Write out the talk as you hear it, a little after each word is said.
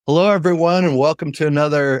Hello, everyone, and welcome to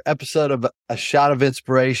another episode of A Shot of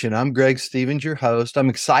Inspiration. I'm Greg Stevens, your host. I'm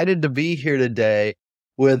excited to be here today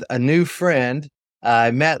with a new friend. I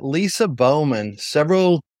met Lisa Bowman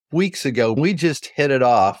several weeks ago. We just hit it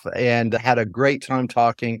off and had a great time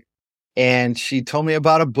talking. And she told me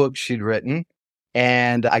about a book she'd written,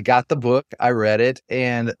 and I got the book. I read it,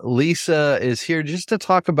 and Lisa is here just to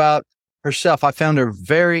talk about herself. I found her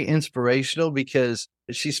very inspirational because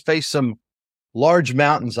she's faced some large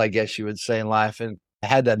mountains, I guess you would say, in life, and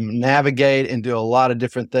had to navigate and do a lot of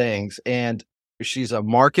different things. And she's a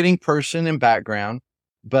marketing person in background,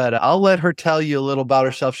 but I'll let her tell you a little about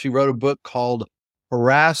herself. She wrote a book called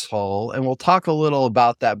Harass Hole, and we'll talk a little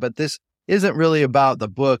about that. But this isn't really about the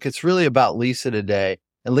book. It's really about Lisa today.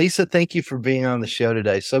 And Lisa, thank you for being on the show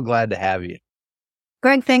today. So glad to have you.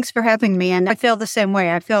 Greg, thanks for having me. And I feel the same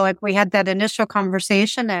way. I feel like we had that initial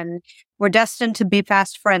conversation and we're destined to be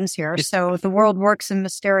fast friends here. So the world works in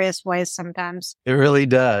mysterious ways sometimes. It really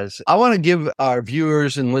does. I want to give our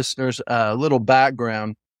viewers and listeners a little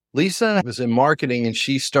background. Lisa was in marketing and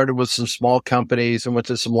she started with some small companies and went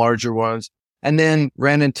to some larger ones and then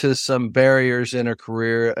ran into some barriers in her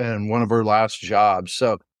career and one of her last jobs.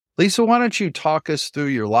 So Lisa, why don't you talk us through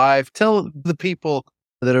your life? Tell the people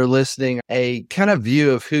that are listening a kind of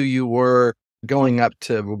view of who you were going up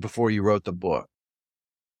to before you wrote the book.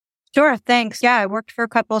 Sure, thanks. Yeah, I worked for a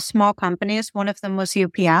couple of small companies. One of them was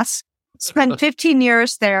UPS. Spent 15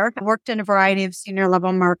 years there, worked in a variety of senior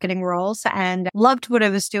level marketing roles and loved what I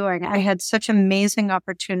was doing. I had such amazing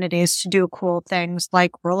opportunities to do cool things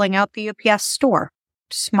like rolling out the UPS store,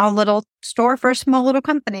 small little store for a small little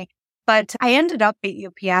company. But I ended up at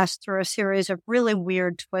UPS through a series of really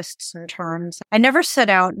weird twists and turns. I never set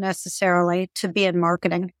out necessarily to be in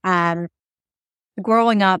marketing.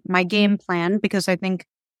 Growing up, my game plan, because I think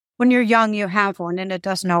when you're young, you have one and it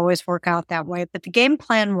doesn't always work out that way. But the game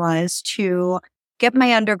plan was to get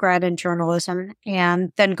my undergrad in journalism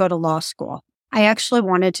and then go to law school. I actually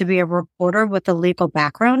wanted to be a reporter with a legal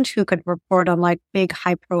background who could report on like big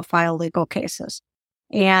high profile legal cases.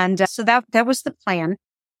 And so that was the plan.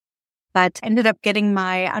 But ended up getting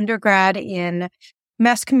my undergrad in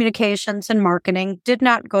mass communications and marketing, did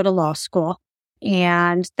not go to law school.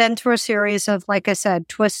 And then through a series of, like I said,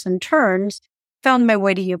 twists and turns, found my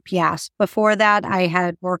way to UPS. Before that, I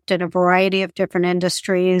had worked in a variety of different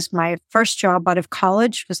industries. My first job out of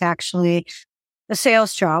college was actually a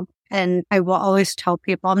sales job. And I will always tell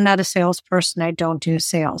people I'm not a salesperson. I don't do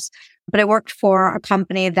sales. But I worked for a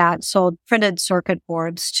company that sold printed circuit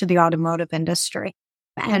boards to the automotive industry.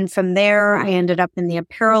 And from there, I ended up in the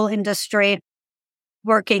apparel industry,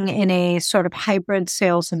 working in a sort of hybrid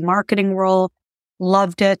sales and marketing role.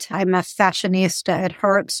 Loved it. I'm a fashionista at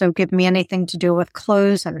heart, so give me anything to do with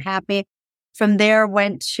clothes, I'm happy. From there,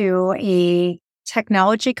 went to a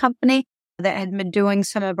technology company that had been doing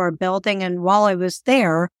some of our building. And while I was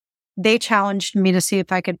there, they challenged me to see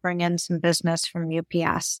if I could bring in some business from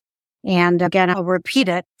UPS. And again, I'll repeat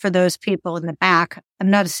it for those people in the back. I'm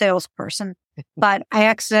not a salesperson. But I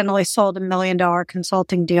accidentally sold $1 million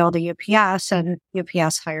consulting deal to UPS and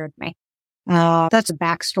UPS hired me. That's a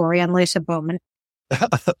backstory on Lisa Bowman.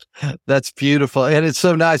 That's beautiful. And it's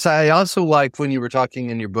so nice. I also liked when you were talking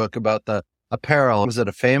in your book about the apparel. Was it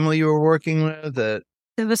a family you were working with? It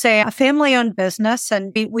was a family-owned business,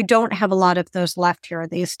 and we don't have a lot of those left here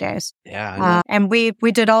these days. Yeah. And we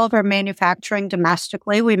did all of our manufacturing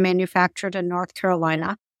domestically. We manufactured in North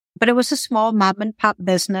Carolina. But it was a small mom and pop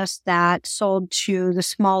business that sold to the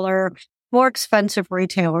smaller, more expensive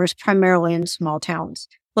retailers, primarily in small towns.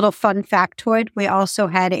 Little fun factoid, we also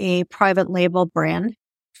had a private label brand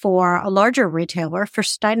for a larger retailer for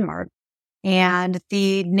Steinmart. And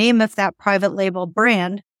the name of that private label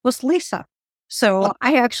brand was Lisa. So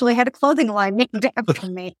I actually had a clothing line named after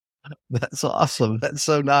me. That's awesome. That's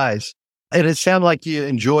so nice. And it sounded like you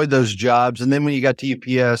enjoyed those jobs. And then when you got to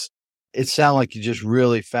UPS, it sounded like you just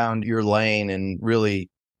really found your lane and really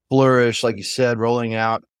flourished, like you said, rolling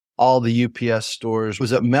out all the UPS stores.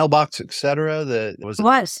 Was it Mailbox, et cetera? It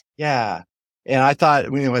was. Yeah. And I thought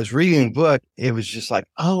when I was reading the book, it was just like,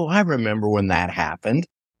 oh, I remember when that happened.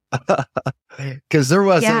 Because there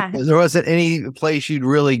wasn't any place you'd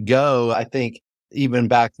really go. I think even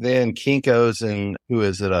back then, Kinko's and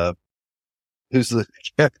who's the,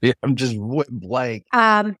 I'm just blank.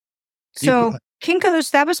 So Kinko's,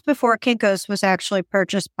 that was before Kinko's was actually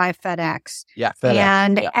purchased by FedEx. Yeah, FedEx.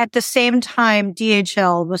 And at the same time,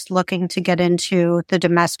 DHL was looking to get into the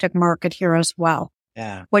domestic market here as well.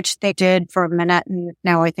 Yeah. Which they did for a minute, and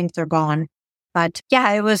now I think they're gone. But yeah,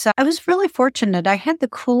 I was really fortunate. I had the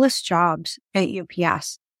coolest jobs at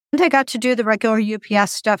UPS. And I got to do the regular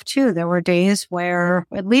UPS stuff too. There were days where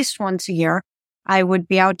at least once a year, I would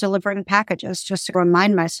be out delivering packages just to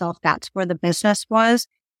remind myself that's where the business was.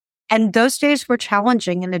 And those days were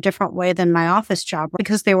challenging in a different way than my office job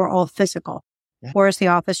because they were all physical, whereas the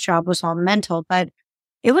office job was all mental. But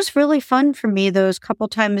it was really fun for me those couple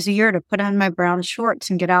times a year to put on my brown shorts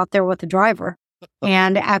and get out there with the driver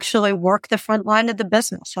and actually work the front line of the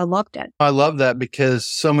business. I loved it. I love that because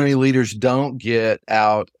so many leaders don't get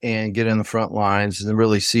out and get in the front lines and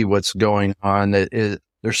really see what's going on.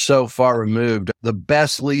 They're so far removed. The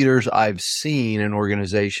best leaders I've seen in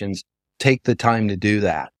organizations take the time to do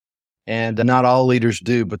that. And not all leaders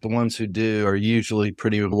do, but the ones who do are usually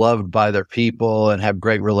pretty loved by their people and have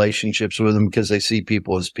great relationships with them because they see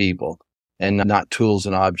people as people and not tools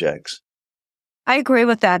and objects. I agree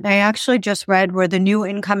with that. I actually just read where the new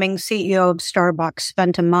incoming CEO of Starbucks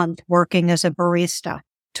spent a month working as a barista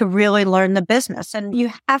to really learn the business. And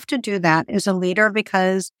you have to do that as a leader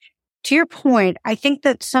because, to your point, I think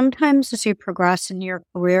that sometimes as you progress in your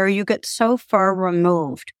career, you get so far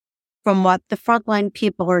removed from what the frontline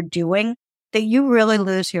people are doing that you really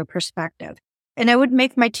lose your perspective. And I would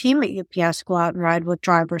make my team at UPS go out and ride with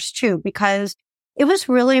drivers too, because it was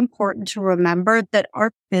really important to remember that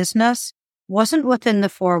our business wasn't within the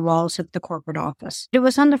four walls of the corporate office. It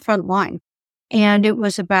was on the front line. And it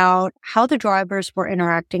was about how the drivers were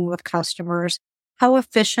interacting with customers, how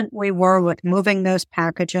efficient we were with moving those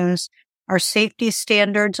packages, our safety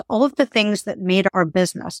standards, all of the things that made our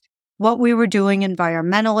business, what we were doing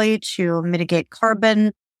environmentally to mitigate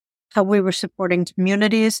carbon, how we were supporting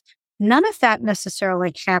communities. None of that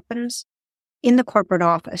necessarily happens in the corporate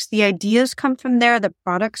office. The ideas come from there, the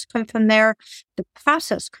products come from there, the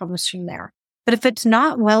process comes from there. But if it's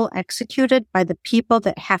not well executed by the people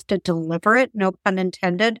that have to deliver it, no pun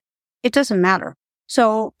intended, it doesn't matter.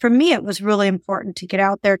 So for me, it was really important to get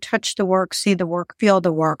out there, touch the work, see the work, feel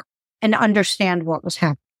the work, and understand what was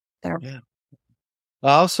happening there. Yeah.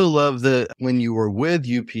 I also love that when you were with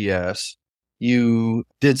UPS, you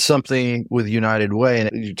did something with United Way,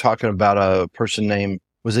 and you're talking about a person named,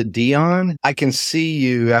 was it Dion? I can see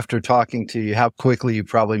you after talking to you, how quickly you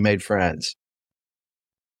probably made friends.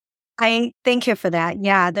 I thank you for that.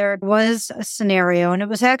 Yeah, there was a scenario, and it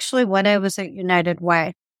was actually when I was at United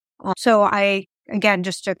Way. So again,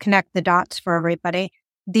 just to connect the dots for everybody,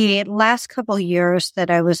 the last couple of years that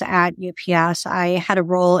I was at UPS, I had a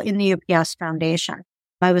role in the UPS Foundation.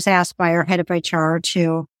 I was asked by our head of HR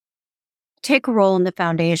to take a role in the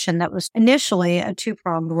foundation that was initially a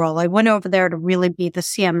two-pronged role. I went over there to really be the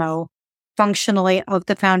CMO functionally of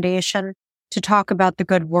the foundation, to talk about the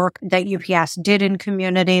good work that UPS did in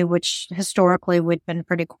community, which historically we'd been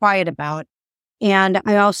pretty quiet about. And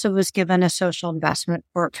I also was given a social investment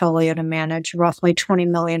portfolio to manage, roughly $20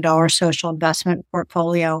 million social investment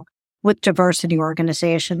portfolio with diversity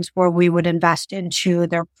organizations where we would invest into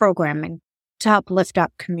their programming to help lift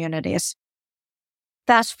up communities.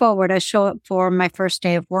 Fast forward, I show up for my first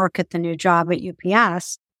day of work at the new job at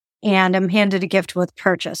UPS, and I'm handed a gift with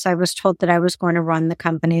purchase. I was told that I was going to run the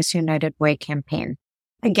company's United Way campaign.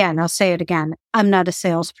 Again, I'll say it again. I'm not a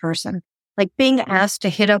salesperson. Like being asked to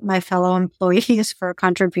hit up my fellow employees for a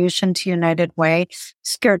contribution to United Way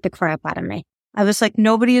scared the crap out of me. I was like,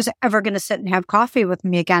 nobody is ever going to sit and have coffee with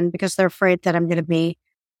me again because they're afraid that I'm going to be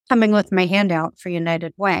coming with my handout for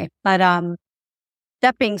United Way. But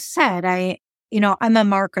that being said, I'm a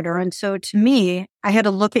marketer. And so to me, I had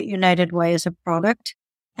to look at United Way as a product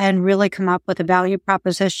and really come up with a value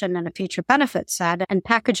proposition and a feature benefit set and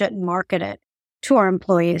package it and market it to our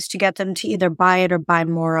employees to get them to either buy it or buy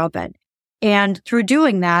more of it. And through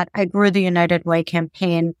doing that, I grew the United Way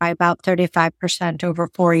campaign by about 35% over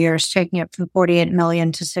 4 years, taking it from 48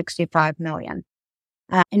 million to 65 million.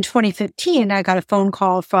 In 2015, I got a phone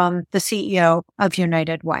call from the CEO of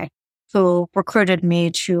United Way, who recruited me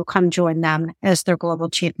to come join them as their global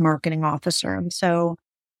chief marketing officer. And so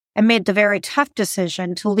I made the very tough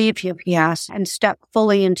decision to leave UPS and step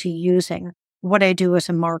fully into using what I do as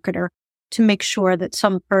a marketer to make sure that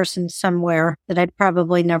some person somewhere that I'd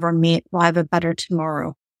probably never meet will have a better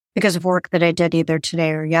tomorrow because of work that I did either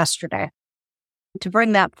today or yesterday. To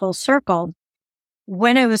bring that full circle,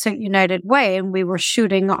 when I was at United Way and we were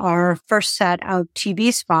shooting our first set of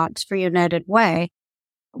TV spots for United Way,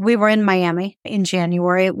 we were in Miami in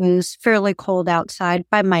January. It was fairly cold outside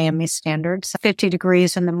by Miami standards. 50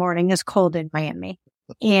 degrees in the morning is cold in Miami.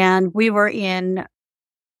 And we were in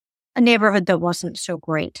a neighborhood that wasn't so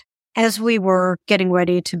great. As we were getting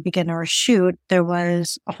ready to begin our shoot, there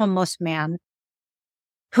was a homeless man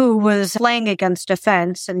who was laying against a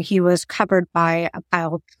fence, and he was covered by a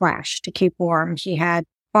pile of trash to keep warm. He had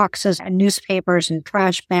boxes and newspapers and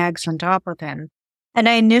trash bags on top of him. And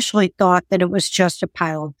I initially thought that it was just a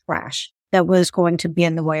pile of trash that was going to be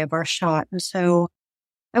in the way of our shot. And so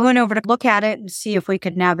I went over to look at it and see if we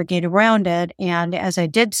could navigate around it. And as I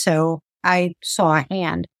did so, I saw a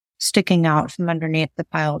hand sticking out from underneath the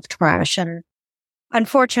pile of trash. And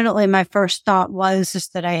unfortunately, my first thought was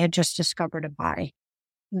that I had just discovered a body.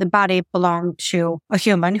 The body belonged to a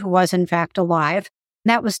human who was in fact alive.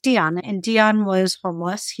 And that was Dion. And Dion was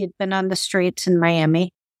homeless. He'd been on the streets in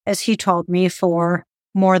Miami, as he told me, for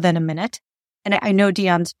more than a minute. And I know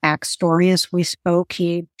Dion's backstory. As we spoke,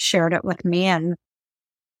 he shared it with me. And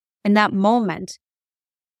in that moment,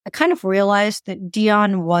 I kind of realized that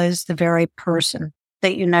Dion was the very person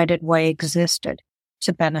that United Way existed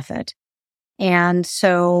to benefit. And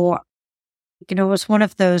so, it was one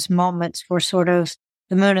of those moments where sort of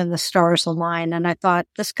the moon and the stars align. And I thought,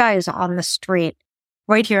 this guy is on the street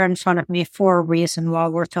right here in front of me for a reason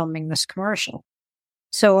while we're filming this commercial.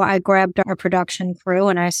 So I grabbed our production crew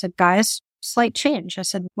and I said, guys, slight change. I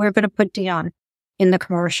said, we're going to put Dion in the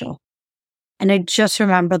commercial. And I just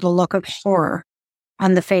remember the look of horror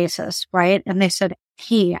on the faces, right? And they said,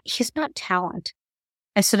 he's not talent.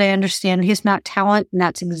 I said, I understand he's not talent, and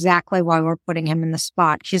that's exactly why we're putting him in the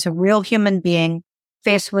spot. He's a real human being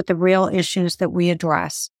faced with the real issues that we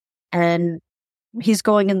address, and he's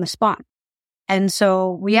going in the spot. And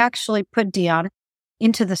so we actually put Dion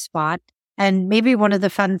into the spot. And maybe one of the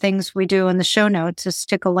fun things we do in the show notes is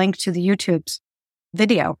stick a link to the YouTube's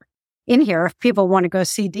video in here if people want to go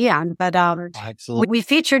see Dion. But Absolutely. We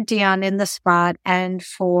featured Dion in the spot. And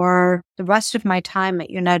for the rest of my time at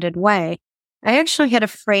United Way, I actually had a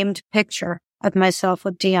framed picture of myself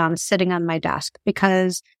with Dion sitting on my desk,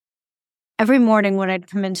 because every morning when I'd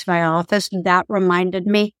come into my office, that reminded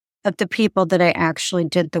me of the people that I actually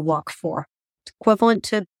did the work for. It's equivalent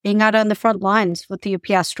to being out on the front lines with the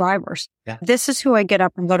UPS drivers. Yeah. This is who I get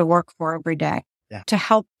up and go to work for every day, to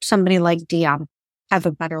help somebody like Dion have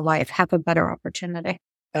a better life, have a better opportunity.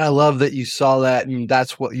 And I love that you saw that, and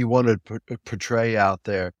that's what you wanted to portray out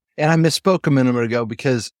there. And I misspoke a minute ago,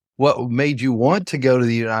 because what made you want to go to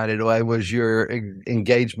the United Way was your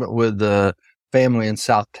engagement with the family in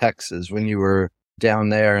South Texas when you were down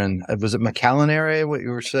there. And was it McAllen area, what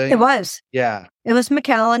you were saying? It was. Yeah. It was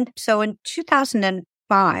McAllen. So in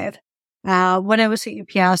 2005, when I was at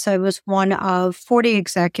UPS, I was one of 40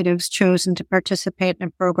 executives chosen to participate in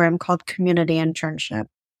a program called Community Internship.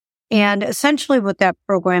 And essentially what that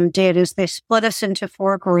program did is they split us into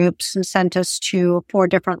 4 groups and sent us to 4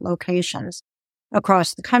 different locations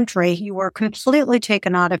across the country. You were completely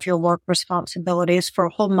taken out of your work responsibilities for a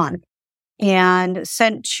whole month and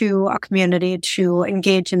sent to a community to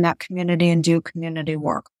engage in that community and do community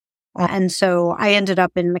work. And so I ended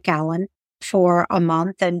up in McAllen for a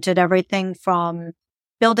month and did everything from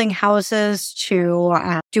building houses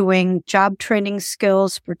to doing job training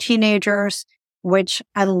skills for teenagers, which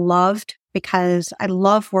I loved because I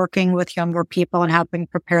love working with younger people and helping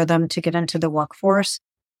prepare them to get into the workforce.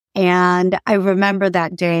 And I remember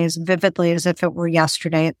that day as vividly as if it were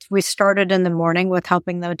yesterday. We started in the morning with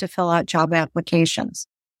helping them to fill out job applications.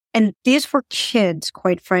 And these were kids,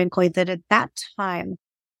 quite frankly, that at that time,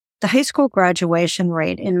 the high school graduation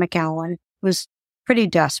rate in McAllen was pretty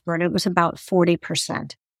desperate. It was about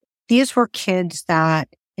 40%. These were kids that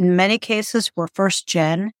in many cases were first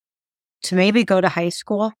gen to maybe go to high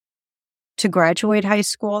school, to graduate high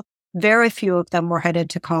school. Very few of them were headed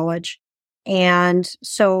to college. And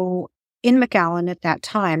so in McAllen at that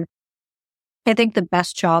time, I think the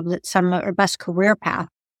best job that or best career path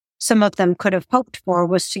some of them could have hoped for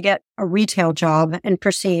was to get a retail job and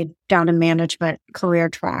proceed down a management career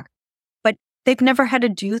track. But they've never had to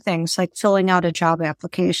do things like filling out a job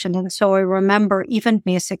application. And so I remember even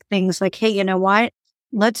basic things like, hey, you know what?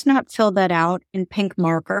 Let's not fill that out in pink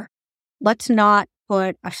marker. Let's not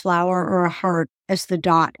put a flower or a heart as the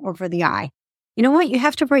dot over the I. You know what? You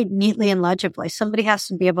have to write neatly and legibly. Somebody has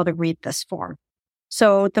to be able to read this form.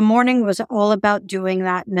 So the morning was all about doing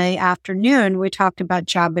that. In the afternoon, we talked about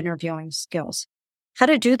job interviewing skills. How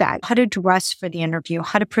to do that, how to dress for the interview,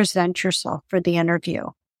 how to present yourself for the interview.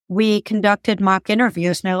 We conducted mock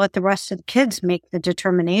interviews and I let the rest of the kids make the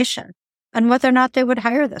determination on whether or not they would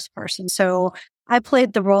hire this person. So I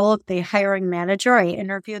played the role of the hiring manager. I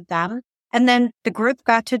interviewed them. And then the group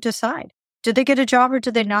got to decide, did they get a job or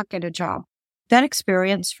did they not get a job? That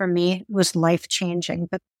experience for me was life-changing.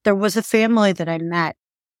 But there was a family that I met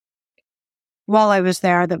while I was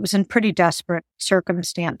there that was in pretty desperate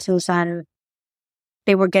circumstances, and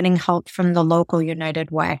they were getting help from the local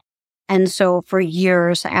United Way. And so for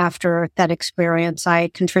years after that experience, I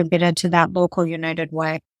contributed to that local United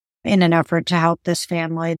Way in an effort to help this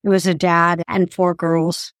family. It was a dad and 4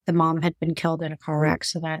 girls. The mom had been killed in a car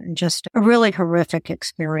accident, and just a really horrific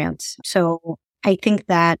experience. So I think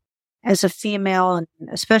that as a female, and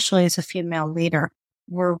especially as a female leader,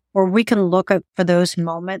 where we can look at for those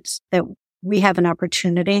moments that we have an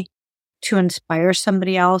opportunity to inspire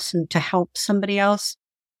somebody else and to help somebody else,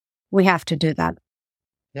 we have to do that.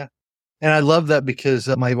 Yeah. And I love that because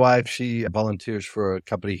my wife, she volunteers for a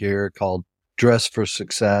company here called Dress for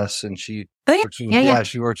Success. And she works with,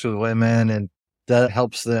 she works with women, and that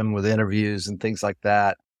helps them with interviews and things like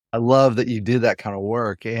that. I love that you do that kind of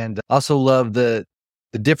work, and also love the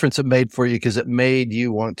difference it made for you, because it made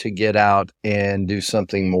you want to get out and do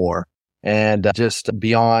something more, and just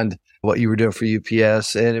beyond what you were doing for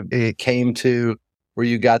UPS. And it came to where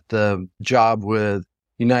you got the job with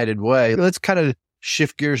United Way. Let's kind of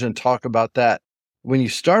shift gears and talk about that. When you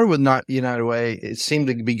started with not United Way, it seemed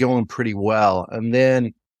to be going pretty well. And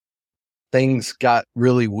then things got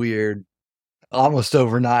really weird almost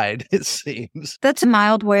overnight, it seems. That's a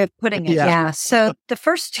mild way of putting it. Yeah. So the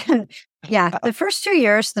first 2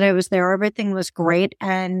 years that I was there, everything was great.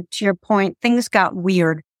 And to your point, things got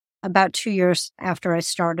weird about 2 years after I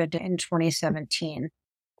started in 2017.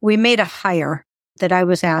 We made a hire that I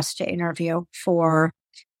was asked to interview for.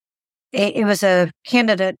 It was a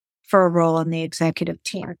candidate for a role on the executive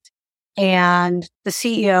team. And the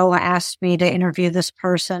CEO asked me to interview this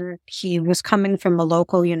person. He was coming from a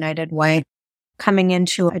local United Way, coming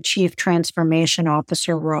into a chief transformation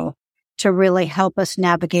officer role to really help us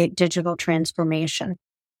navigate digital transformation.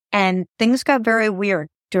 And things got very weird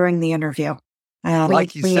during the interview.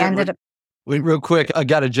 Like you said, real quick, I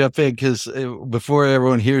got to jump in because before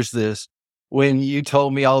everyone hears this, when you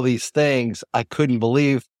told me all these things, I couldn't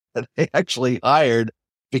believe that they actually hired,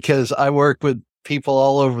 because I work with people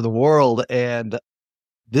all over the world, and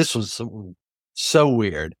this was so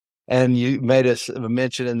weird. And you made us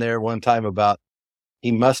mention in there one time about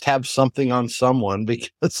he must have something on someone,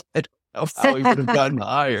 because I don't know how he would have gotten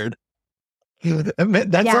hired. That's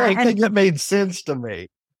the only thing that made sense to me.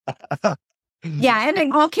 Yeah,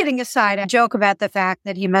 and all kidding aside, I joke about the fact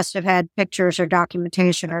that he must have had pictures or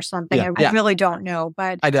documentation or something. I really don't know,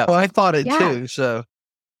 but I know. Well, I thought it too. So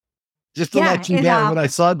just to let you know, when I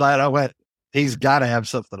saw that, I went, he's got to have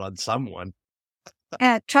something on someone.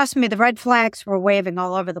 Trust me, the red flags were waving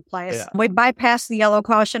all over the place. Yeah. We bypassed the yellow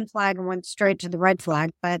caution flag and went straight to the red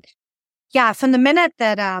flag. But yeah, from the minute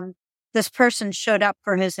that this person showed up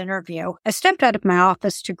for his interview, I stepped out of my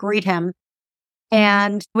office to greet him.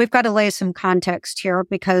 And we've got to lay some context here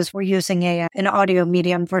because we're using an audio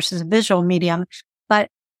medium versus a visual medium. But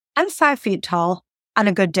I'm 5 feet tall on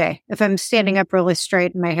a good day, if I'm standing up really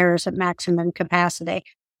straight and my hair is at maximum capacity.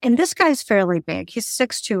 And this guy's fairly big. He's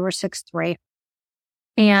 6'2" or 6'3".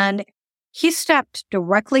 And he stepped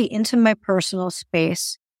directly into my personal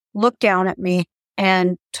space, looked down at me,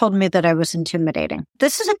 and told me that I was intimidating.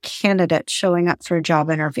 This is a candidate showing up for a job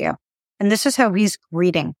interview. And this is how he's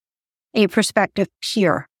greeting a prospective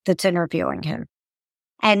peer that's interviewing him.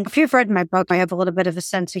 And if you've read my book, I have a little bit of a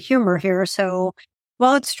sense of humor here. So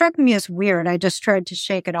while it struck me as weird, I just tried to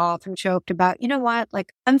shake it off and joked about, you know what,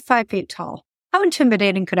 like, I'm 5 feet tall. How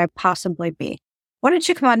intimidating could I possibly be? Why don't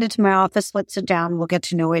you come on into my office? Let's sit down. We'll get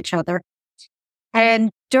to know each other. And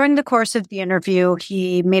during the course of the interview,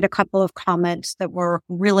 he made a couple of comments that were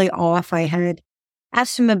really off. I had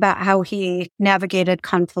asked him about how he navigated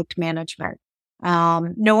conflict management,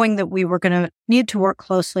 knowing that we were going to need to work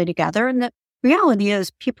closely together. And the reality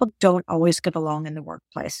is people don't always get along in the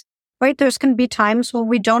workplace, right? There's going to be times when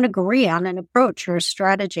we don't agree on an approach or a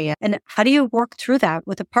strategy. And how do you work through that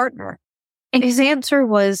with a partner? And his answer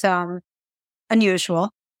was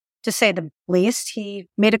unusual, to say the least. He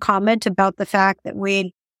made a comment about the fact that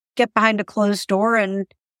we'd get behind a closed door and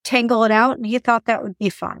tangle it out, and he thought that would be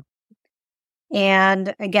fun.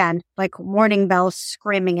 And again, like warning bells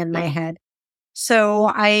screaming in my head.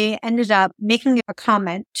 So I ended up making a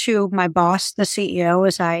comment to my boss, the CEO,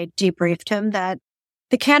 as I debriefed him, that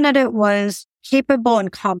the candidate was capable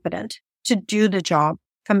and competent to do the job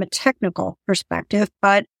from a technical perspective,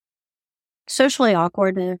 but socially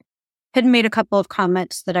awkward, and had made a couple of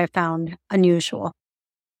comments that I found unusual.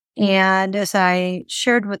 And as I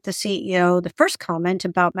shared with the CEO the first comment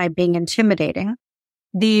about my being intimidating,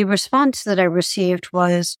 the response that I received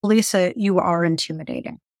was, Lisa, you are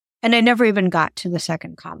intimidating. And I never even got to the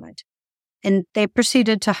second comment. And they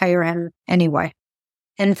proceeded to hire him anyway.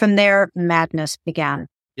 And from there, madness began.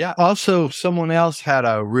 Yeah. Also, someone else had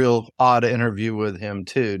a real odd interview with him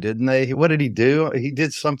too, didn't they? What did he do? He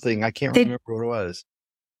did something. I can't remember what it was.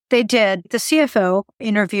 They did. The CFO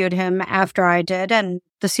interviewed him after I did, and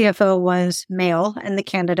the CFO was male and the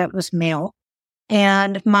candidate was male.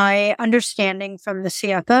 And my understanding from the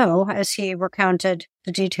CFO, as he recounted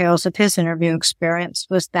the details of his interview experience,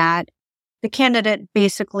 was that the candidate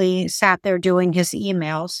basically sat there doing his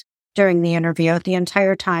emails during the interview the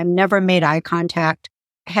entire time, never made eye contact,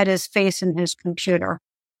 had his face in his computer,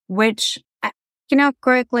 which,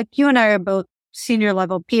 Greg, like you and I are both senior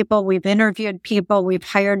level people. We've interviewed people. We've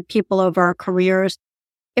hired people over our careers.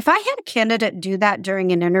 If I had a candidate do that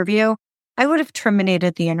during an interview, I would have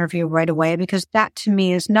terminated the interview right away, because that to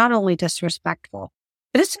me is not only disrespectful,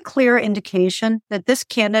 but it's a clear indication that this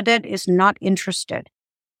candidate is not interested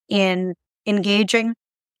in engaging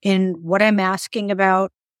in what I'm asking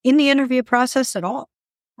about in the interview process at all.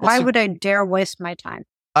 Why would I dare waste my time?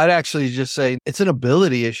 I'd actually just say it's an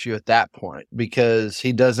ability issue at that point, because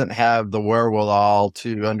he doesn't have the wherewithal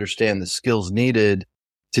to understand the skills needed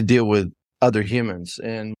to deal with other humans.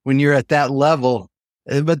 And when you're at that level,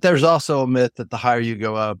 but there's also a myth that the higher you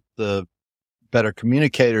go up, the better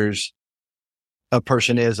communicators a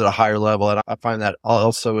person is at a higher level. And I find that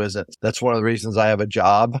also isn't. That's one of the reasons I have a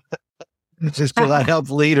job. It's just because I help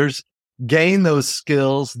leaders gain those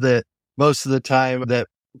skills that most of the time, that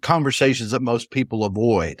conversations that most people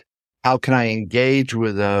avoid. How can I engage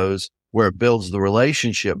with those where it builds the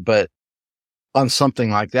relationship? But on something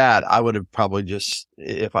like that, I would have probably just,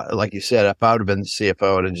 like you said, if I would have been the CFO,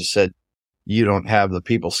 I would have just said, you don't have the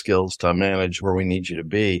people skills to manage where we need you to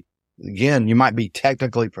be. Again, you might be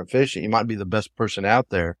technically proficient. You might be the best person out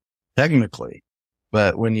there technically.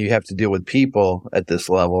 But when you have to deal with people at this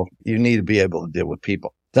level, you need to be able to deal with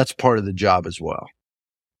people. That's part of the job as well.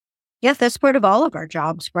 Yeah, that's part of all of our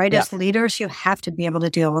jobs, right? Yeah. As leaders, you have to be able to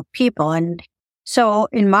deal with people. And so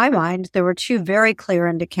in my mind, there were two very clear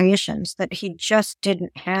indications that he just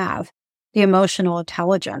didn't have the emotional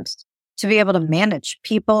intelligence to be able to manage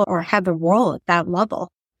people or have a role at that level.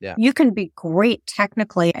 Yeah. You can be great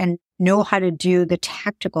technically and know how to do the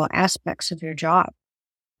tactical aspects of your job,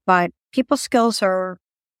 but people skills they're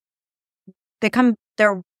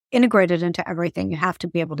integrated into everything. You have to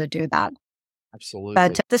be able to do that. Absolutely.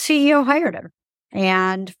 But the CEO hired him.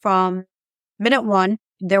 And from minute one,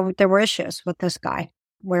 there were issues with this guy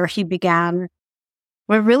where he began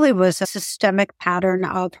what really was a systemic pattern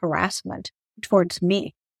of harassment towards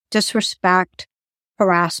me. Disrespect,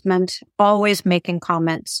 harassment, always making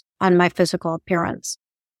comments on my physical appearance.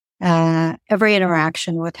 Every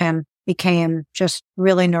interaction with him became just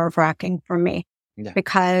really nerve-wracking for me. Yeah.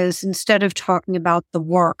 Because instead of talking about the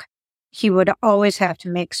work, he would always have to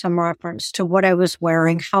make some reference to what I was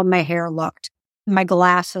wearing, how my hair looked, my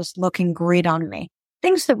glasses looking great on me.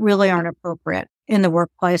 Things that really aren't appropriate in the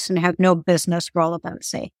workplace and have no business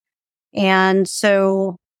relevancy. And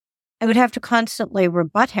so I would have to constantly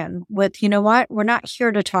rebut him with, you know what? We're not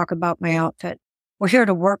here to talk about my outfit. We're here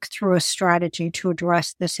to work through a strategy to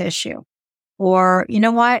address this issue. Or, you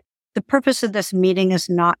know what? The purpose of this meeting is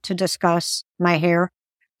not to discuss my hair.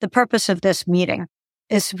 The purpose of this meeting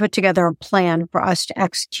is to put together a plan for us to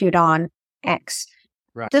execute on X.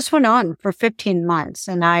 Right. This went on for 15 months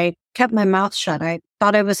and I kept my mouth shut. I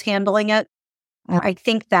thought I was handling it. I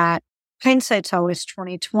think that hindsight's always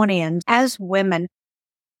 20/20. And as women,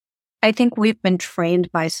 I think we've been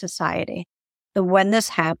trained by society that when this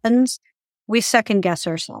happens, we second guess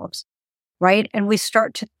ourselves, right? And we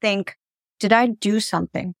start to think, did I do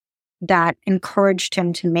something that encouraged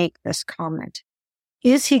him to make this comment?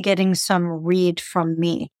 Is he getting some read from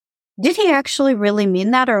me? Did he actually really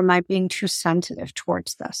mean that, or am I being too sensitive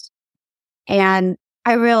towards this? And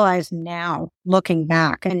I realize now, looking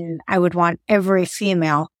back, and I would want every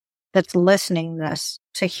female that's listening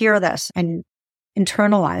to hear this and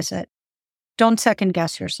internalize it. Don't second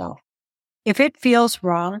guess yourself. If it feels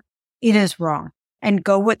wrong, it is wrong. And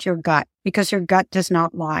go with your gut, because your gut does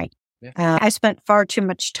not lie. Yeah. I spent far too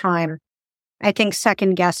much time, I think,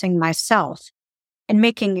 second guessing myself and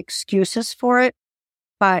making excuses for it,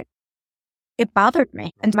 but it bothered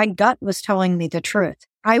me. And my gut was telling me the truth.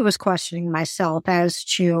 I was questioning myself as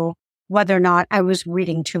to whether or not I was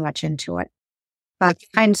reading too much into it. But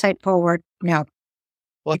hindsight forward, no.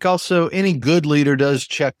 Like also, any good leader does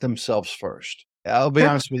check themselves first. I'll be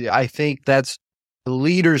honest with you. I think that's the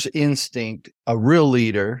leader's instinct. A real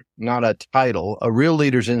leader, not a title, a real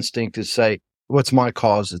leader's instinct is say, what's my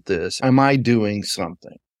cause at this? Am I doing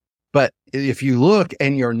something? But if you look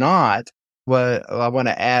and you're not, well, I want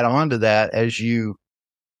to add on to that. As you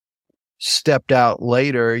stepped out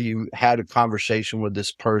later, you had a conversation with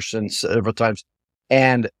this person several times,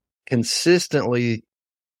 and consistently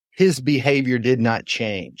his behavior did not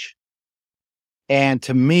change. And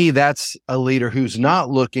to me, that's a leader who's not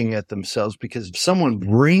looking at themselves, because if someone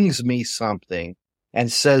brings me something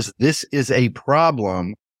and says, this is a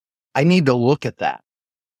problem, I need to look at that.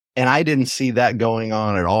 And I didn't see that going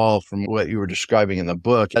on at all from what you were describing in the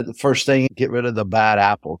book. The first thing, get rid of the bad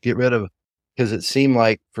apple, because it seemed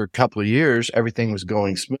like for a couple of years, everything was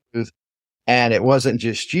going smooth. And it wasn't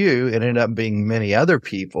just you. It ended up being many other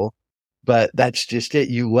people, but that's just it.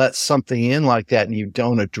 You let something in like that and you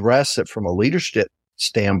don't address it from a leadership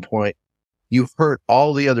standpoint. You hurt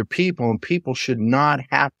all the other people, and people should not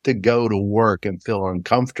have to go to work and feel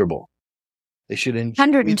uncomfortable. They should enjoy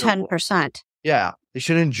 110%. Yeah. They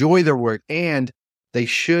should enjoy their work, and they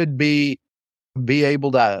should be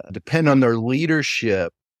able to depend on their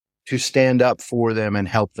leadership to stand up for them and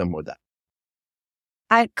help them with that.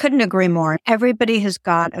 I couldn't agree more. Everybody has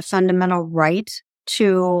got a fundamental right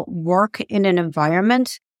to work in an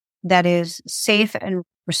environment that is safe and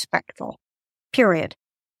respectful. Period.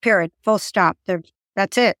 Full stop.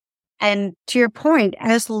 That's it. And to your point,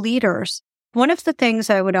 as leaders, one of the things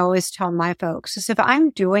I would always tell my folks is if I'm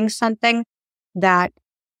doing something that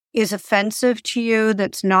is offensive to you,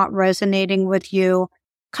 that's not resonating with you,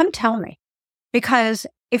 come tell me. Because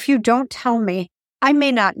if you don't tell me, I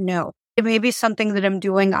may not know. It may be something that I'm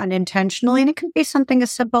doing unintentionally, and it can be something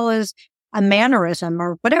as simple as a mannerism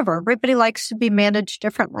or whatever. Everybody likes to be managed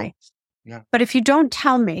differently. Yeah. But if you don't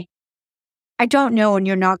tell me, I don't know, and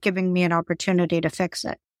you're not giving me an opportunity to fix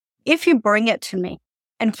it. If you bring it to me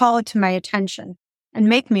and call it to my attention and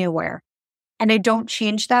make me aware, and I don't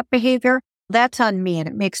change that behavior, that's on me, and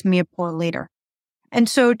it makes me a poor leader. And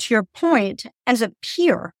so to your point, as a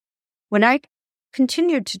peer, when I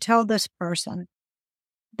continued to tell this person,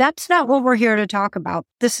 that's not what we're here to talk about.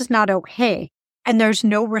 This is not okay. And there's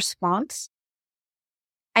no response.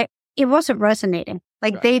 It wasn't resonating.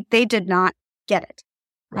 Like right. They did not get it.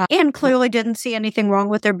 And clearly didn't see anything wrong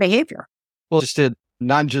with their behavior. Well, just did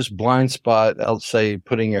not just blind spot, I'll say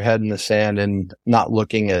putting your head in the sand and not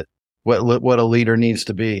looking at what a leader needs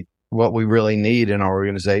to be, what we really need in our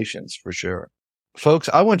organizations, for sure. Folks,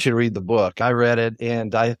 I want you to read the book. I read it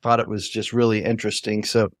and I thought it was just really interesting.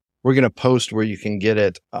 So we're going to post where you can get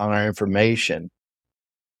it on our information.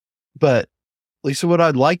 But Lisa, what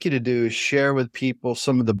I'd like you to do is share with people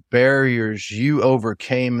some of the barriers you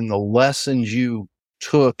overcame and the lessons you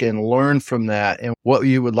took and learned from that, and what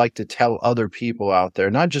you would like to tell other people out there,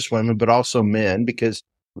 not just women, but also men, because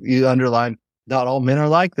you underline, not all men are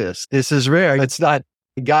like this. This is rare. It's not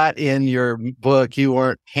got in your book. You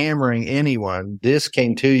weren't hammering anyone. This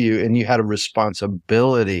came to you and you had a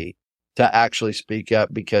responsibility to actually speak up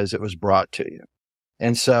because it was brought to you.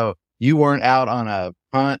 And so you weren't out on a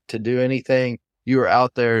hunt to do anything. You were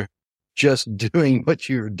out there just doing what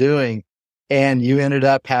you were doing. And you ended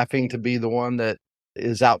up having to be the one that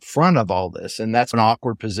is out front of all this. And that's an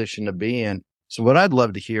awkward position to be in. So what I'd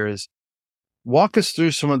love to hear is walk us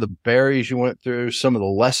through some of the barriers you went through, some of the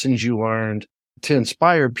lessons you learned to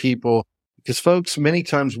inspire people. Because folks, many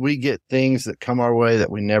times we get things that come our way that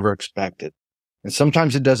we never expected. And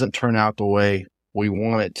sometimes it doesn't turn out the way we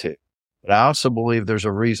want it to. But I also believe there's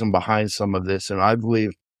a reason behind some of this. And I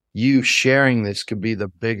believe you sharing this could be the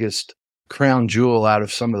biggest crown jewel out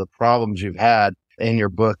of some of the problems you've had in your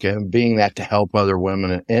book, and being that to help other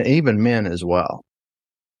women and even men as well.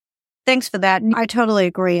 Thanks for that. I totally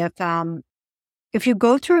agree. If you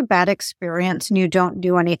go through a bad experience and you don't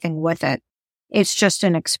do anything with it, it's just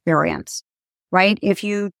an experience, right? If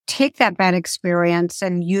you take that bad experience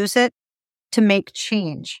and use it to make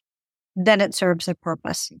change, then it serves a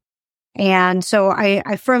purpose. And so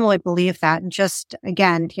I firmly believe that. And just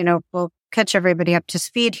again, we'll catch everybody up to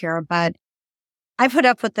speed here, but I put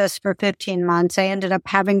up with this for 15 months. I ended up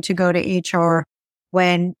having to go to HR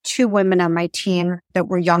when 2 women on my team that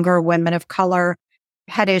were younger women of color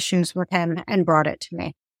had issues with him and brought it to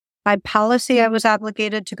me. By policy, I was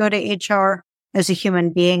obligated to go to HR as a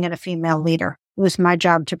human being and a female leader. It was my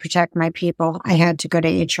job to protect my people. I had to go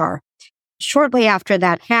to HR. Shortly after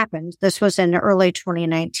that happened, this was in early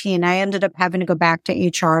 2019, I ended up having to go back to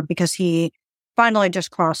HR because he finally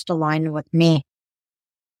just crossed a line with me.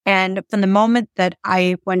 And from the moment that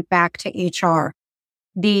I went back to HR,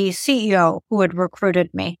 the CEO who had recruited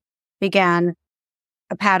me began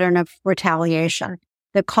a pattern of retaliation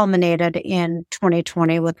that culminated in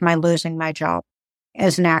 2020 with my losing my job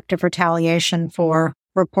as an act of retaliation for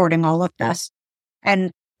reporting all of this. And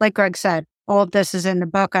like Greg said, all of this is in the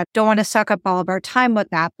book. I don't want to suck up all of our time with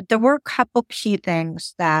that, but there were a couple key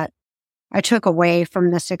things that I took away from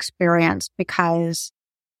this experience because,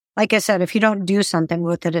 like I said, if you don't do something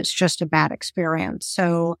with it, it's just a bad experience.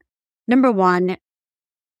 So number one,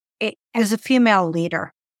 as a female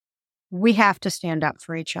leader, we have to stand up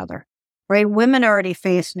for each other, right? Women already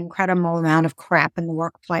face an incredible amount of crap in the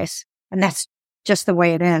workplace, and that's just the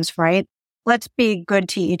way it is, right? Let's be good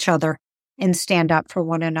to each other and stand up for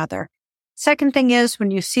one another. Second thing is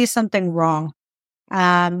when you see something wrong,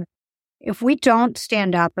 if we don't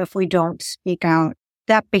stand up, if we don't speak out,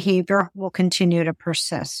 that behavior will continue to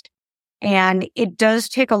persist. And it does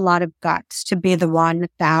take a lot of guts to be the one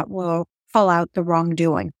that will call out the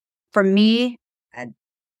wrongdoing. For me,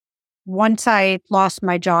 once I lost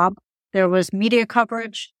my job, there was media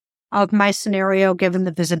coverage of my scenario. Given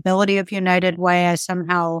the visibility of United Way, I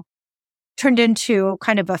somehow turned into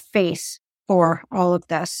kind of a face for all of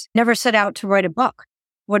this. Never set out to write a book.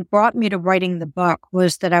 What brought me to writing the book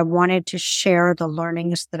was that I wanted to share the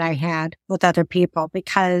learnings that I had with other people,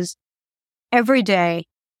 because every day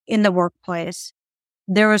in the workplace,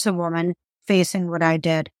 there was a woman facing what I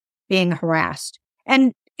did, being harassed.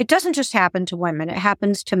 And it doesn't just happen to women. It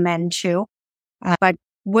happens to men too. But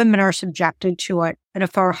women are subjected to it at a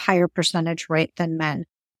far higher percentage rate than men.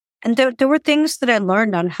 And there were things that I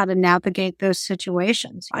learned on how to navigate those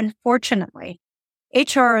situations. Unfortunately,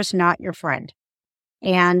 HR is not your friend.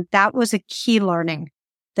 And that was a key learning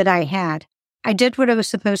that I had. I did what I was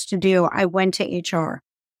supposed to do. I went to HR.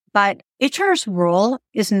 But HR's role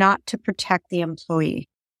is not to protect the employee.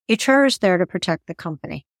 HR is there to protect the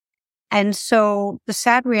company. And so the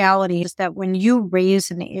sad reality is that when you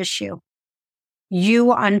raise an issue,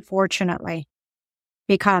 you unfortunately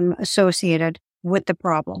become associated with the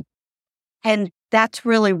problem. And that's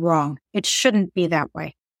really wrong. It shouldn't be that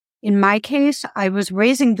way. In my case, I was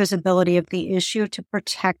raising visibility of the issue to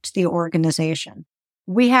protect the organization.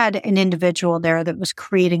 We had an individual there that was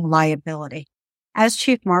creating liability. As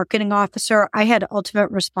chief marketing officer, I had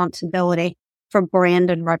ultimate responsibility for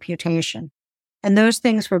brand and reputation. And those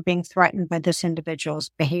things were being threatened by this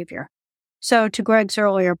individual's behavior. So to Greg's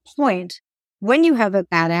earlier point, when you have a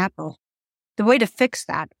bad apple, the way to fix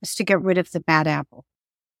that is to get rid of the bad apple.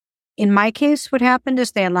 In my case, what happened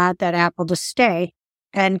is they allowed that apple to stay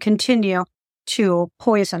and continue to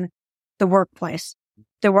poison the workplace.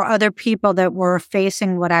 There were other people that were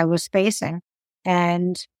facing what I was facing,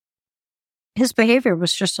 and his behavior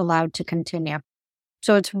was just allowed to continue.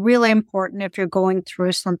 So it's really important if you're going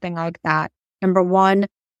through something like that. Number one,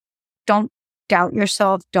 don't doubt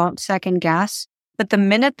yourself, don't second guess. But the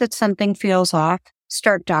minute that something feels off,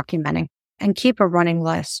 start documenting and keep a running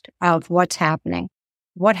list of what's happening.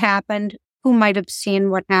 What happened, who might have seen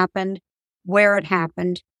what happened, where it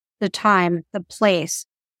happened, the time, the place.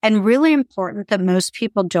 And really important that most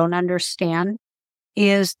people don't understand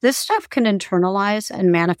is this stuff can internalize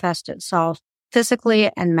and manifest itself physically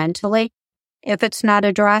and mentally if it's not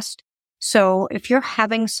addressed. So if you're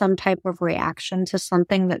having some type of reaction to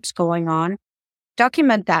something that's going on,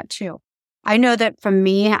 document that too. I know that for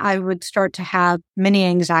me, I would start to have many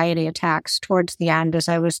anxiety attacks towards the end as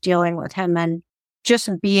I was dealing with him, and just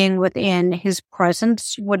being within his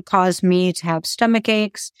presence would cause me to have stomach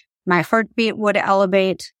aches. My heartbeat would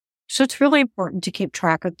elevate. So it's really important to keep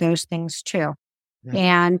track of those things too. Yeah.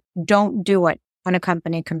 And don't do it on a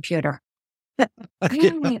company computer.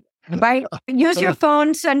 Right? Use your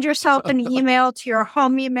phone, send yourself an email to your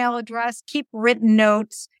home email address, keep written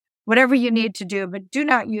notes, whatever you need to do, but do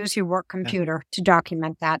not use your work computer to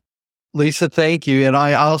document that. Lisa, thank you. And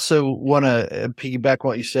I also want to piggyback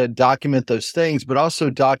what you said, document those things, but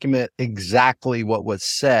also document exactly what was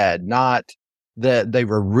said, not that they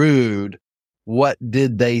were rude. What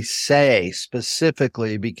did they say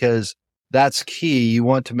specifically? Because that's key. You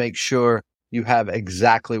want to make sure you have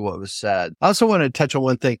exactly what was said. I also want to touch on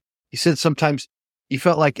one thing. You said sometimes you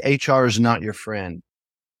felt like HR is not your friend.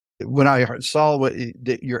 When I saw what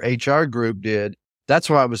your HR group did, that's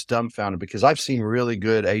why I was dumbfounded, because I've seen really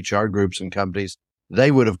good HR groups and companies. They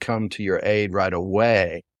would have come to your aid right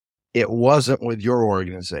away. It wasn't with your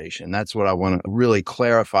organization. That's what I want to really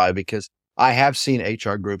clarify, because I have seen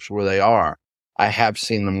HR groups where they are. I have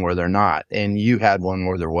seen them where they're not. And you had one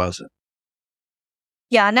where there wasn't.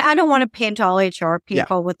 Yeah, and I don't want to paint all HR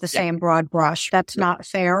people with the same broad brush. That's not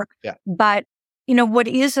fair. Yeah. But, what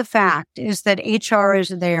is a fact is that HR is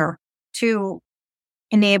there to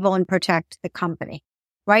enable and protect the company,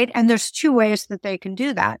 right? And there's two ways that they can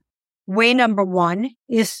do that. Way number one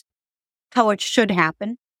is how it should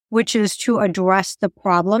happen, which is to address the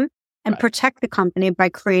problem and protect the company by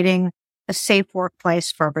creating a safe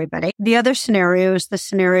workplace for everybody. The other scenario is the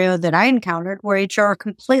scenario that I encountered where HR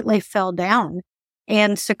completely fell down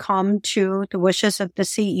and succumbed to the wishes of the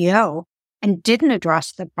CEO and didn't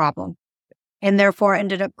address the problem, and therefore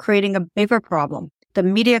ended up creating a bigger problem. The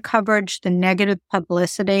media coverage, the negative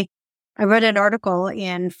publicity. I read an article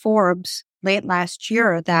in Forbes late last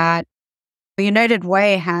year that United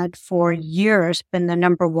Way had for years been the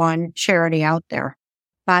number one charity out there.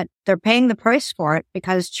 but they're paying the price for it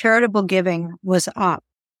because charitable giving was up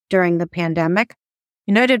during the pandemic.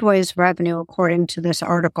 United Way's revenue, according to this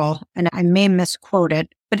article, and I may misquote it,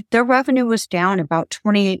 but their revenue was down about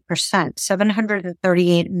 28%,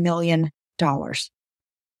 $738 million.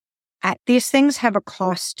 These things have a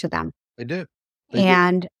cost to them. They do.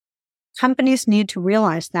 And companies need to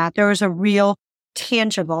realize that there is a real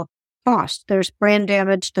tangible cost. There's brand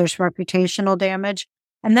damage, there's reputational damage,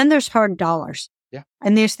 and then there's hard dollars. Yeah.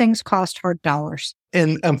 And these things cost hard dollars.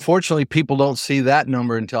 And unfortunately, people don't see that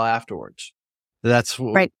number until afterwards. That's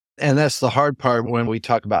right. And that's the hard part when we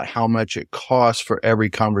talk about how much it costs for every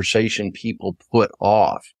conversation people put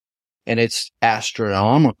off. And it's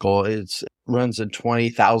astronomical. It runs at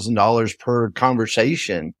 $20,000 per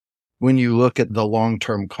conversation. When you look at the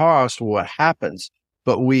long-term cost, what happens?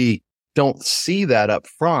 But we don't see that up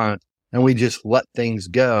front and we just let things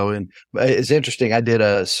go. And it's interesting. I did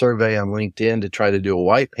a survey on LinkedIn to try to do a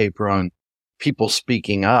white paper on people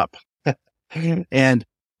speaking up. And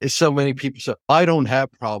so many people say, I don't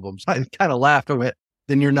have problems. I kind of laughed. I went,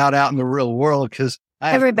 then you're not out in the real world because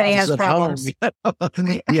everybody has problems.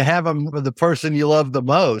 You have them with the person you love the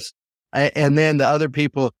most. And then the other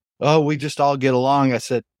people, oh, we just all get along. I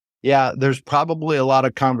said, yeah, there's probably a lot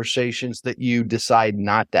of conversations that you decide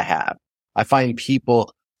not to have. I find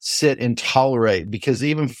people sit and tolerate because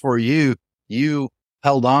even for you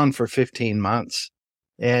held on for 15 months.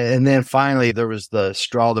 And then finally there was the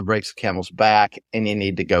straw that breaks the camel's back and you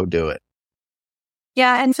need to go do it.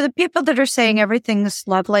 Yeah. And for the people that are saying everything's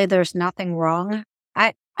lovely, there's nothing wrong.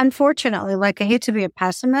 Unfortunately, I hate to be a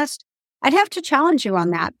pessimist, I'd have to challenge you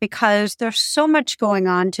on that because there's so much going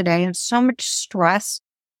on today and so much stress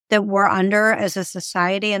that we're under as a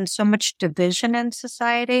society and so much division in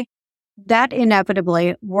society that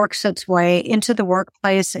inevitably works its way into the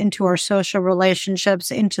workplace, into our social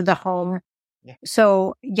relationships, into the home. Yeah.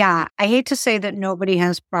 So I hate to say that nobody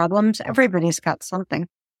has problems. Everybody's got something.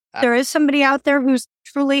 There is somebody out there who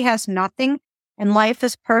truly has nothing and life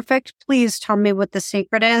is perfect. Please tell me what the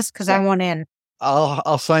secret is because I want in.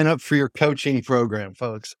 I'll sign up for your coaching program,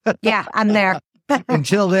 folks. Yeah, I'm there.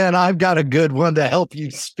 Until then, I've got a good one to help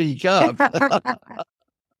you speak up.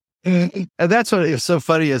 And that's what is so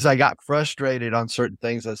funny is I got frustrated on certain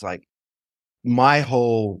things. I was like, my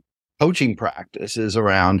whole coaching practice is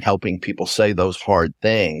around helping people say those hard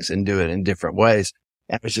things and do it in different ways.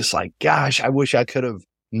 And it was just like, gosh, I wish I could have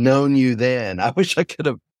known you then. I wish I could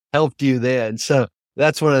have helped you then. So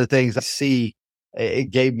that's one of the things I see.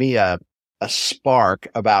 It gave me a spark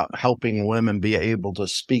about helping women be able to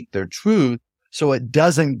speak their truth so it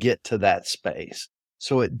doesn't get to that space.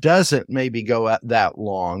 So it doesn't maybe go at that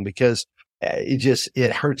long because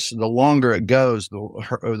it hurts. The longer it goes,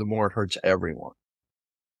 the more it hurts everyone.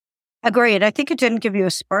 Agreed. I think it didn't give you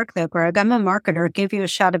a spark though, Greg. I'm a marketer. It gave you a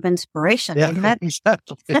shot of inspiration, didn't it?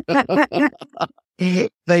 Exactly.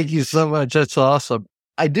 Thank you so much. That's awesome.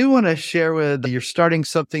 I do want to share with you're starting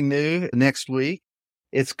something new next week.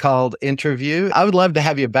 It's called Interview. I would love to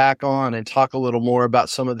have you back on and talk a little more about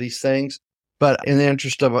some of these things. But in the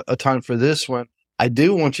interest of a time for this one, I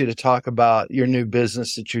do want you to talk about your new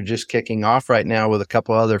business that you're just kicking off right now with a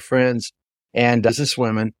couple other friends and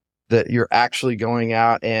businesswomen that you're actually going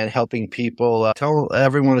out and helping people. Tell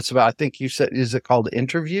everyone it's about. I think you said, is it called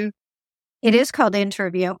Interview? It is called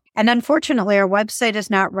Interview. And unfortunately, our website is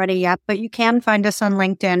not ready yet, but you can find us on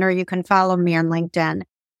LinkedIn or you can follow me on LinkedIn.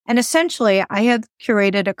 And essentially, I have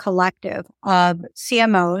curated a collective of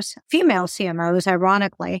CMOs, female CMOs,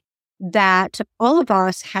 ironically, that all of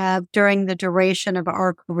us have during the duration of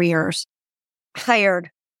our careers hired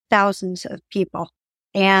thousands of people.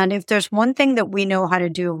 And if there's one thing that we know how to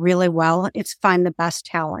do really well, it's find the best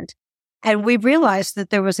talent. And we realized that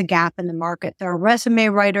there was a gap in the market. There are resume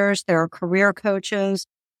writers, there are career coaches,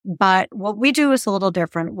 but what we do is a little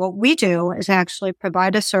different. What we do is actually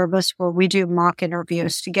provide a service where we do mock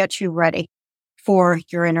interviews to get you ready for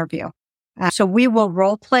your interview. So we will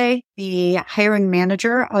role play the hiring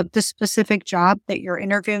manager of the specific job that you're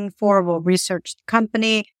interviewing for. We'll research the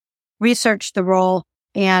company, research the role,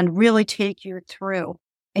 and really take you through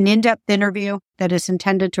an in-depth interview that is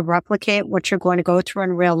intended to replicate what you're going to go through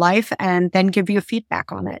in real life and then give you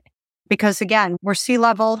feedback on it. Because again, we're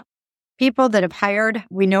C-level people that have hired.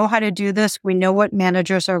 We know how to do this. We know what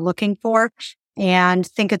managers are looking for and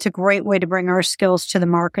think it's a great way to bring our skills to the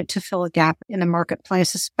market to fill a gap in the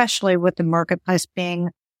marketplace, especially with the marketplace being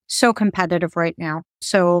so competitive right now.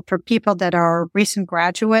 So for people that are recent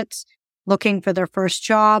graduates looking for their first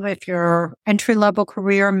job, if you're entry-level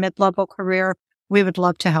career, mid-level career, we would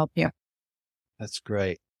love to help you. That's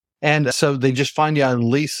great. And so they just find you on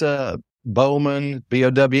Bowman,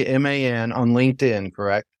 Bowman, on LinkedIn,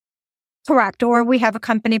 correct? Correct. Or we have a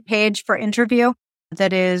company page for interview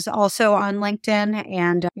that is also on LinkedIn.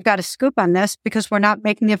 And you've got a scoop on this because we're not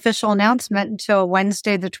making the official announcement until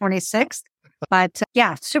Wednesday, the 26th. But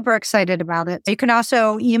yeah, super excited about it. You can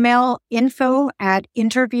also email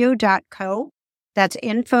info@interview.co. That's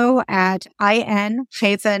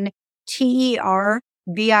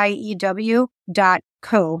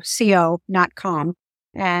info@interview.co,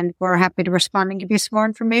 and we're happy to respond and give you some more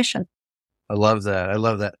information. I love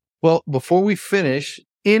that. Well, before we finish,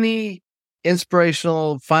 any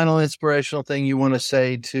final inspirational thing you want to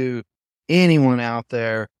say to anyone out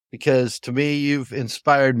there? Because to me, you've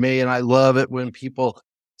inspired me, and I love it when people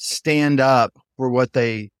stand up for what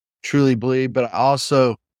they truly believe. But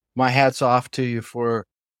also, my hat's off to you for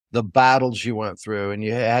the battles you went through, and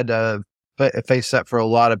you had to face that for a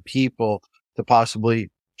lot of people to possibly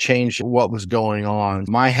change what was going on.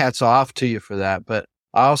 My hat's off to you for that. But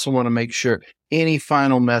I also want to make sure any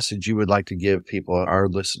final message you would like to give people, our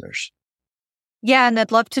listeners. Yeah, and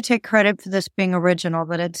I'd love to take credit for this being original,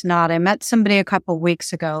 but it's not. I met somebody a couple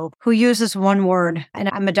weeks ago who uses one word, and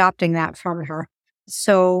I'm adopting that from her.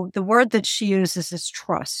 So the word that she uses is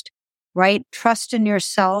trust, right? Trust in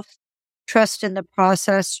yourself, trust in the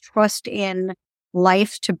process, trust in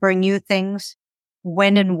life to bring you things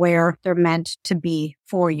when and where they're meant to be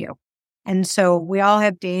for you. And so we all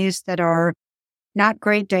have days that are not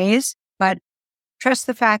great days, but trust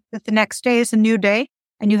the fact that the next day is a new day.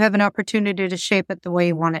 And you have an opportunity to shape it the way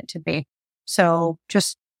you want it to be. So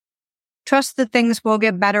just trust that things will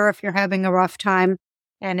get better if you're having a rough time.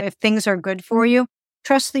 And if things are good for you,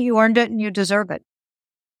 trust that you earned it and you deserve it.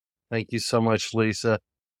 Thank you so much, Lisa.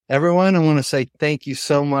 Everyone, I want to say thank you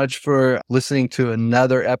so much for listening to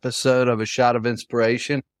another episode of A Shot of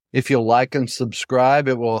Inspiration. If you'll like and subscribe,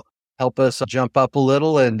 it will help us jump up a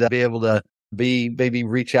little and be able to maybe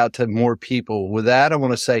reach out to more people. With that, I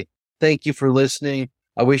want to say thank you for listening.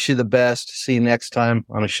 I wish you the best. See you next time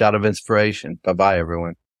on A Shot of Inspiration. Bye-bye,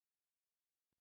 everyone.